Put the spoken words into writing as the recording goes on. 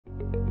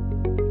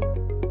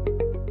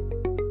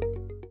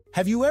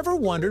Have you ever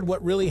wondered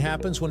what really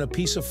happens when a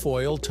piece of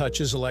foil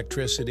touches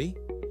electricity?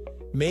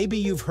 Maybe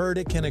you've heard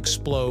it can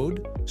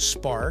explode,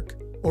 spark,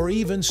 or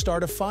even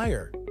start a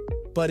fire.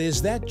 But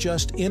is that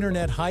just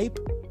internet hype,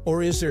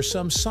 or is there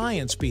some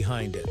science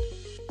behind it?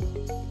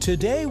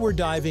 Today we're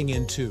diving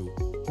into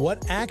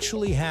what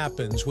actually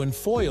happens when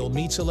foil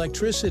meets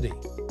electricity.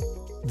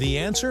 The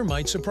answer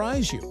might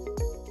surprise you.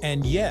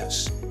 And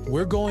yes,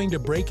 we're going to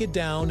break it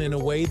down in a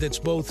way that's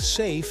both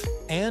safe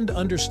and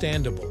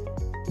understandable.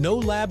 No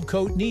lab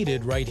coat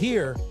needed right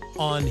here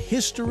on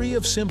History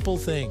of Simple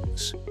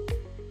Things.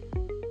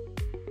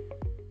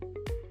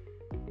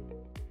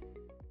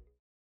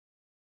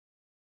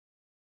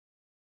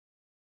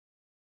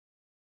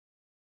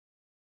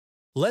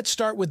 Let's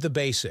start with the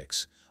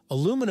basics.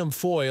 Aluminum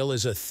foil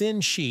is a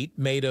thin sheet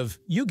made of,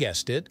 you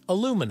guessed it,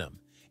 aluminum.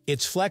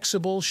 It's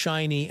flexible,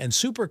 shiny, and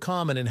super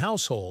common in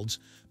households,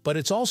 but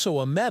it's also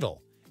a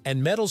metal,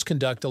 and metals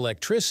conduct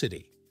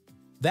electricity.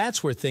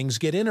 That's where things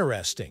get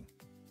interesting.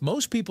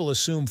 Most people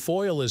assume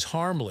foil is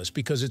harmless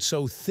because it's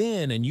so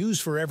thin and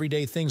used for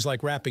everyday things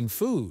like wrapping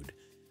food.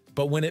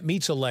 But when it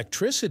meets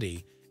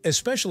electricity,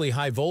 especially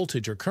high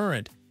voltage or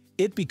current,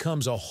 it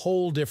becomes a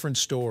whole different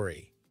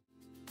story.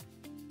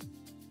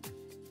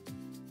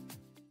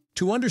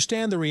 To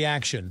understand the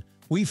reaction,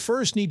 we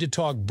first need to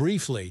talk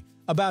briefly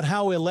about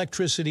how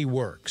electricity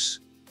works.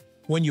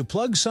 When you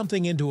plug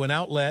something into an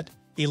outlet,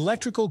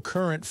 electrical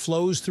current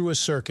flows through a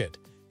circuit,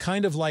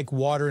 kind of like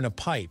water in a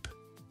pipe.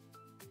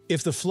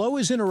 If the flow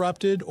is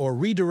interrupted or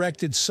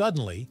redirected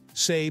suddenly,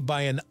 say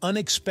by an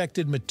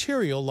unexpected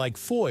material like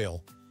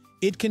foil,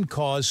 it can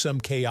cause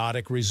some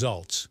chaotic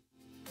results.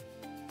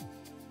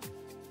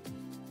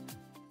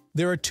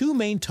 There are two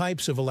main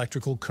types of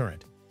electrical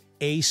current: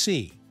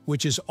 AC,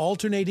 which is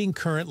alternating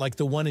current like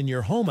the one in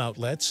your home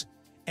outlets,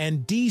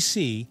 and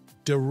DC,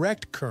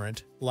 direct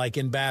current like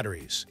in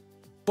batteries.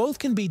 Both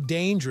can be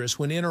dangerous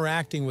when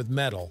interacting with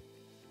metal,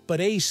 but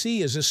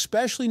AC is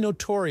especially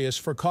notorious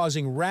for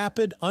causing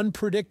rapid,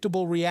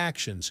 unpredictable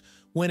reactions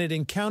when it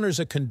encounters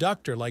a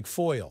conductor like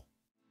foil.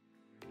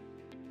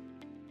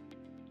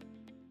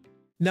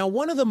 Now,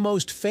 one of the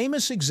most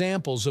famous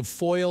examples of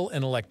foil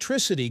and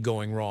electricity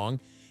going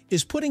wrong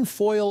is putting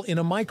foil in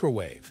a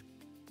microwave.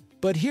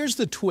 But here's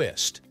the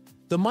twist.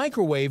 The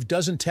microwave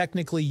doesn't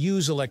technically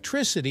use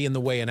electricity in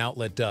the way an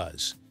outlet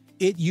does.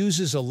 It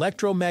uses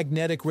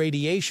electromagnetic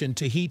radiation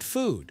to heat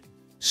food.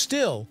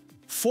 Still,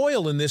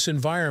 foil in this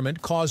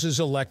environment causes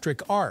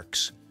electric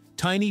arcs,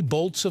 tiny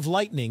bolts of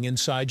lightning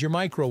inside your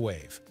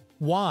microwave.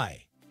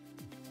 Why?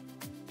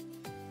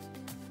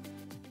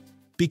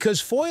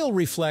 Because foil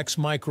reflects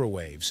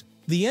microwaves,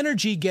 the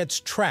energy gets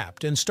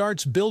trapped and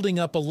starts building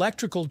up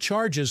electrical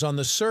charges on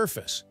the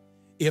surface.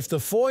 If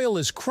the foil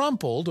is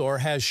crumpled or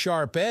has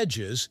sharp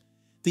edges,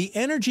 the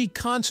energy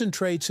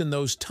concentrates in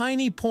those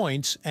tiny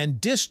points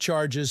and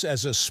discharges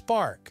as a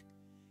spark.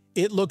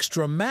 It looks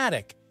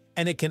dramatic,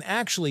 and it can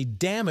actually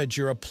damage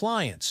your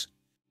appliance.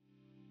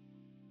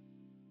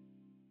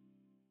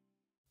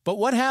 But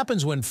what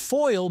happens when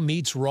foil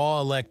meets raw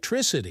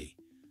electricity,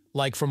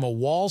 like from a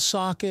wall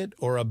socket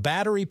or a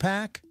battery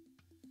pack?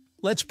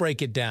 Let's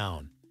break it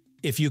down.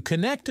 If you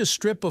connect a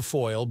strip of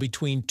foil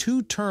between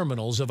two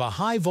terminals of a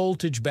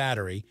high-voltage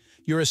battery,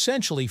 you're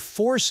essentially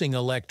forcing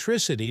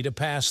electricity to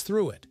pass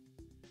through it.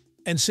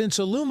 And since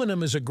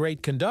aluminum is a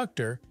great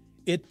conductor,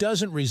 it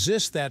doesn't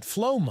resist that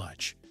flow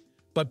much.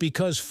 But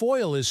because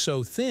foil is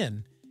so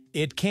thin,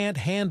 it can't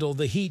handle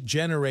the heat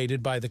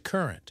generated by the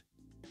current.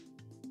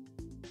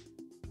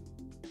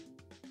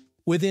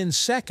 Within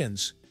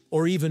seconds,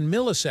 or even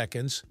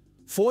milliseconds,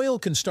 foil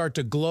can start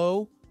to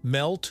glow,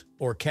 melt,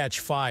 or catch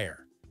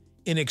fire.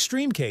 In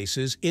extreme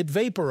cases, it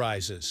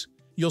vaporizes.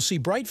 You'll see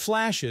bright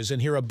flashes and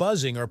hear a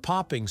buzzing or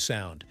popping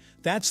sound.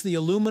 That's the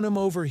aluminum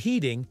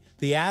overheating,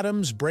 the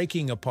atoms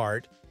breaking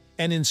apart,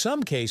 and in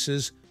some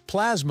cases,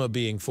 plasma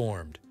being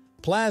formed.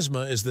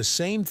 Plasma is the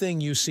same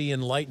thing you see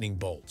in lightning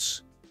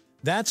bolts.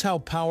 That's how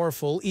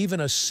powerful even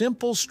a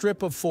simple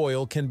strip of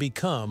foil can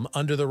become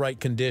under the right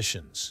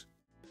conditions.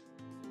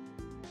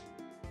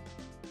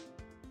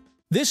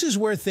 This is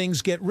where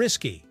things get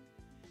risky.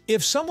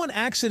 If someone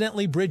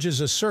accidentally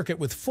bridges a circuit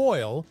with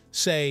foil,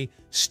 say,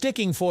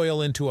 sticking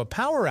foil into a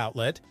power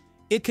outlet,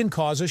 it can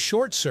cause a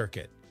short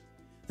circuit.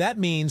 That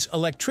means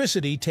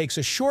electricity takes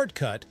a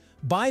shortcut,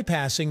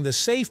 bypassing the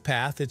safe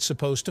path it's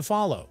supposed to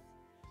follow.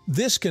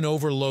 This can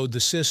overload the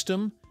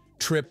system,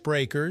 trip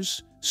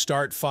breakers,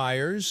 start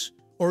fires,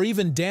 or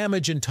even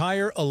damage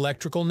entire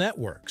electrical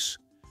networks.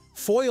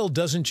 Foil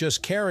doesn't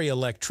just carry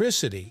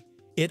electricity,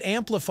 it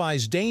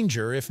amplifies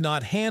danger if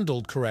not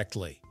handled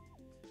correctly.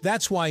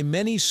 That's why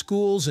many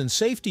schools and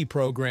safety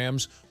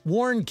programs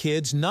warn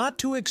kids not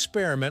to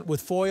experiment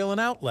with foil and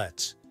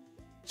outlets.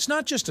 It's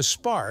not just a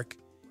spark,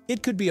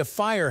 it could be a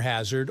fire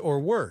hazard or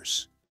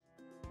worse.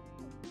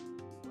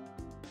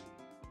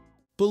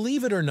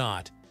 Believe it or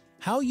not,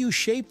 how you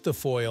shape the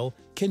foil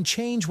can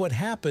change what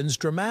happens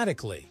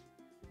dramatically.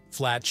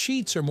 Flat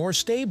sheets are more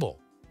stable,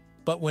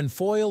 but when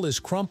foil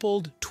is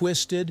crumpled,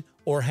 twisted,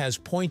 or has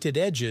pointed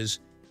edges,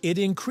 it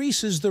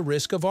increases the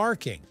risk of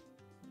arcing.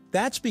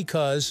 That's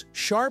because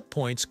sharp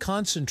points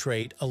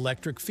concentrate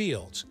electric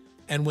fields,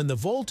 and when the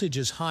voltage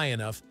is high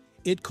enough,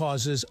 it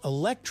causes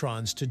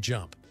electrons to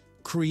jump,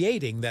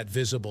 creating that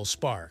visible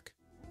spark.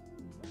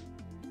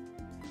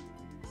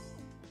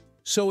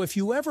 So if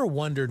you ever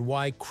wondered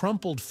why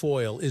crumpled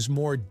foil is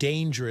more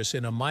dangerous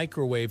in a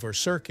microwave or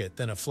circuit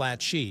than a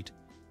flat sheet,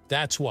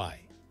 that's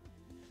why.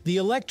 The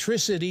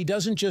electricity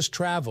doesn't just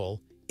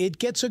travel, it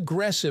gets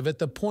aggressive at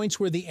the points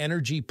where the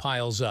energy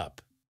piles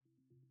up.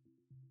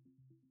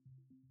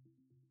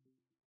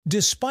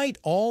 Despite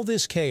all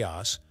this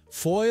chaos,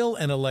 foil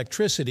and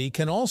electricity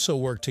can also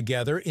work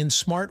together in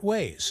smart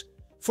ways.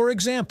 For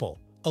example,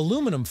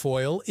 aluminum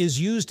foil is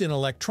used in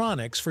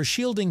electronics for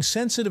shielding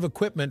sensitive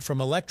equipment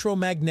from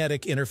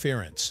electromagnetic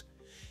interference.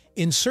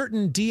 In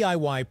certain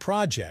DIY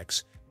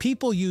projects,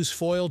 people use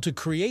foil to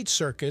create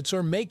circuits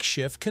or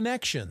makeshift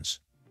connections.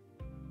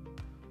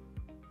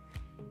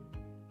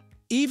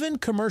 Even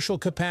commercial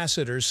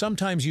capacitors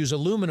sometimes use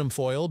aluminum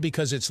foil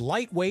because it's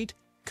lightweight,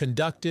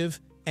 conductive,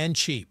 and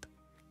cheap.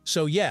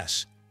 So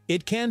yes,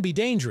 it can be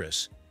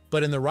dangerous,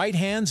 but in the right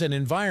hands and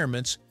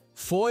environments,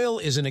 foil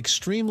is an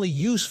extremely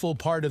useful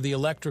part of the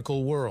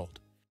electrical world.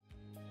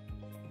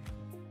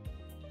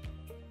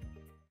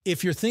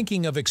 If you're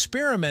thinking of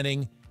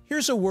experimenting,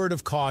 here's a word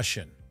of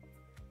caution.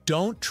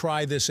 Don't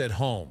try this at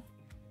home.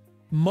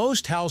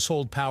 Most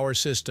household power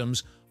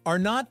systems are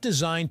not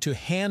designed to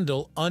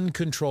handle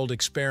uncontrolled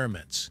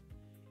experiments.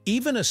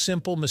 Even a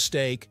simple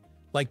mistake,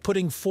 like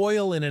putting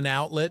foil in an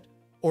outlet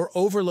or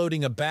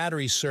overloading a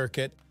battery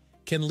circuit,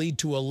 can lead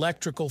to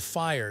electrical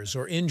fires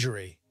or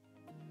injury.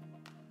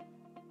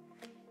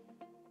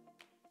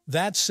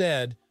 That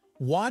said,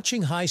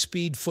 watching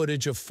high-speed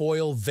footage of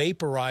foil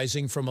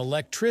vaporizing from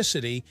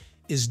electricity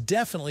is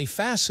definitely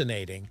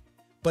fascinating,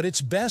 but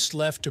it's best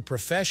left to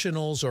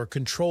professionals or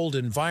controlled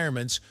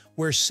environments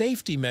where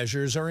safety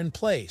measures are in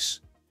place.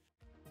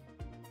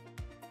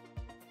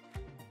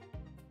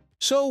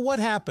 So what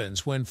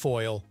happens when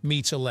foil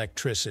meets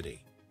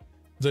electricity?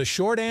 The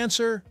short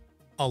answer?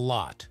 A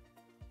lot.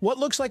 What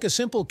looks like a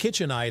simple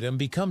kitchen item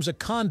becomes a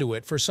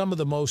conduit for some of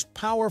the most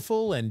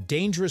powerful and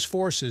dangerous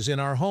forces in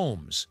our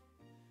homes.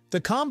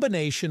 The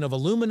combination of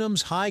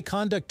aluminum's high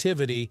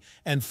conductivity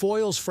and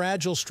foil's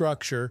fragile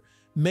structure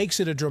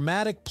makes it a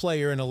dramatic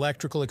player in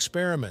electrical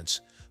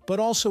experiments, but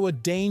also a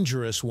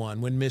dangerous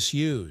one when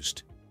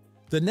misused.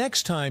 The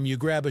next time you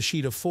grab a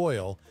sheet of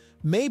foil,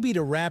 maybe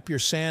to wrap your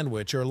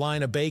sandwich or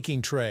line a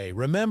baking tray,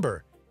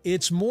 remember,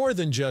 it's more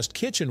than just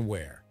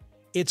kitchenware.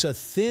 It's a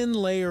thin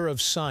layer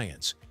of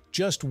science,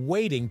 just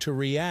waiting to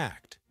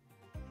react.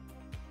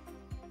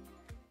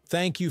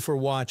 Thank you for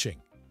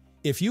watching.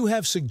 If you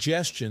have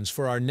suggestions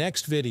for our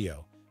next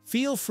video,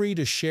 feel free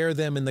to share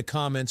them in the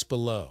comments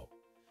below.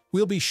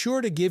 We'll be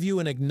sure to give you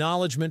an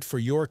acknowledgement for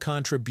your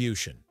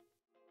contribution.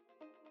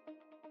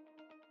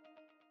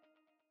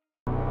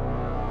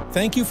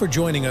 Thank you for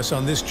joining us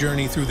on this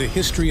journey through the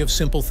history of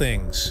simple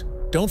things.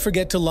 Don't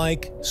forget to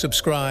like,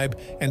 subscribe,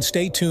 and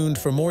stay tuned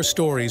for more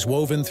stories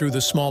woven through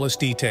the smallest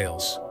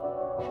details.